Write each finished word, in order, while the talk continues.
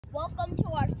Welcome to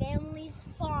our family's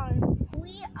farm.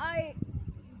 We are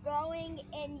growing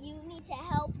and you need to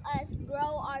help us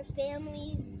grow our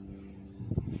family's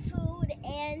food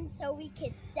and so we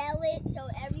could sell it so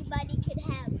everybody could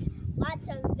have lots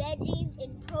of veggies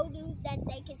and produce that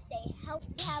they could stay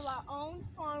healthy. We have our own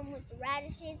farm with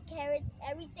radishes, carrots,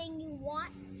 everything you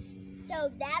want. So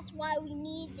that's why we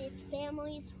need this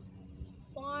family's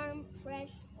farm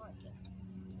fresh market.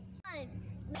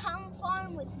 Come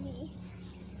farm with me.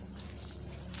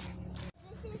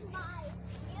 This is my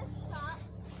gift shop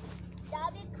that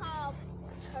we call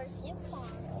Cursive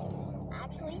Farm.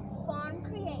 Actually, Farm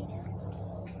Creative.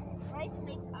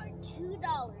 Bracelets are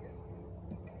 $2.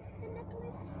 The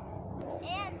necklace.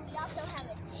 And we also have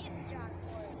a tip jar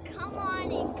for it. Come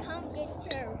on and come get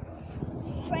your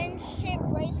friendship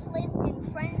bracelets and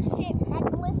friendship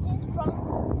necklaces from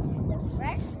the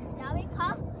Fresh Valley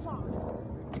Cops Farm.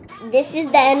 This is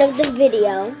the end of the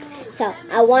video. So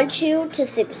I want you to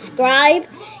subscribe.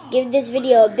 Give this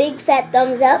video a big fat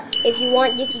thumbs up. If you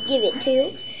want, you can give it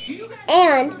too.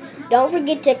 And don't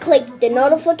forget to click the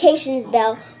notifications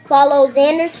bell. Follow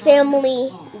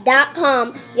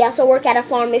XandersFamily.com. We also work at a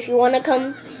farm. If you want to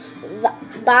come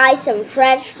buy some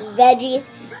fresh veggies,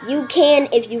 you can.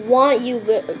 If you want, you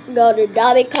go to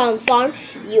Dobby.com Farm.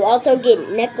 You also get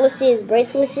necklaces,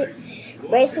 bracelets.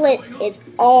 It's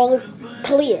all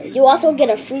clear. You also get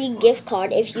a free gift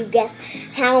card if you guess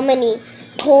how many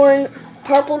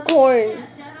purple corn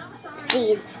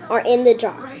seeds are in the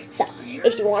jar. So,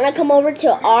 if you want to come over to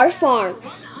our farm,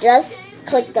 just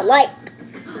click the like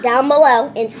down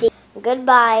below and see.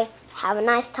 Goodbye. Have a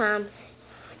nice time.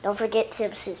 Don't forget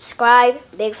to subscribe.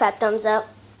 Big fat thumbs up.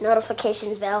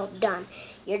 Notifications bell. Done.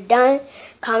 You're done.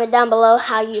 Comment down below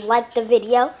how you liked the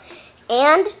video.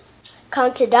 And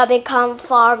come to Dobby.com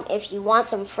Farm if you want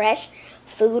some fresh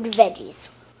food veggies.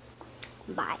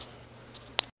 Bye.